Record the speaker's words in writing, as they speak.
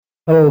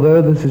Hello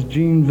there, this is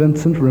Gene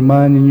Vincent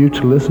reminding you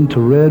to listen to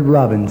Red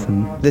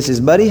Robinson. This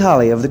is Buddy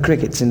Holly of the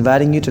Crickets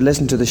inviting you to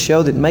listen to the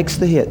show that makes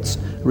the hits,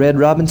 Red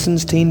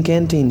Robinson's Teen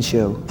Canteen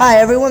Show. Hi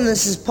everyone,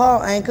 this is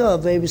Paul Anka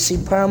of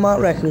ABC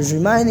Paramount Records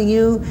reminding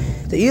you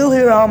that you'll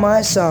hear all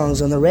my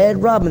songs on the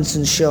Red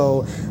Robinson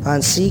Show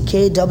on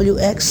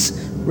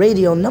CKWX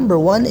Radio number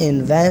 1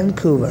 in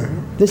Vancouver.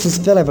 This is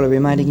Phil Everly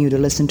reminding you to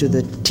listen to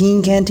the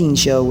Teen Canteen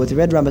Show with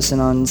Red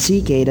Robinson on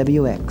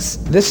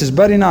CKWX. This is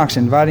Buddy Knox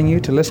inviting you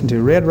to listen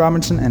to Red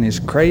Robinson and his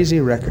Crazy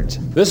Records.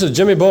 This is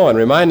Jimmy Bowen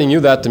reminding you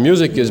that the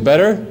music is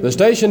better, the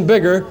station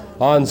bigger,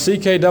 on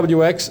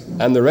CKWX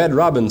and the Red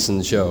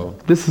Robinson Show.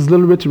 This is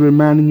Little Richard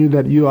reminding you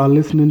that you are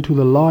listening to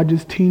the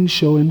largest teen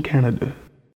show in Canada.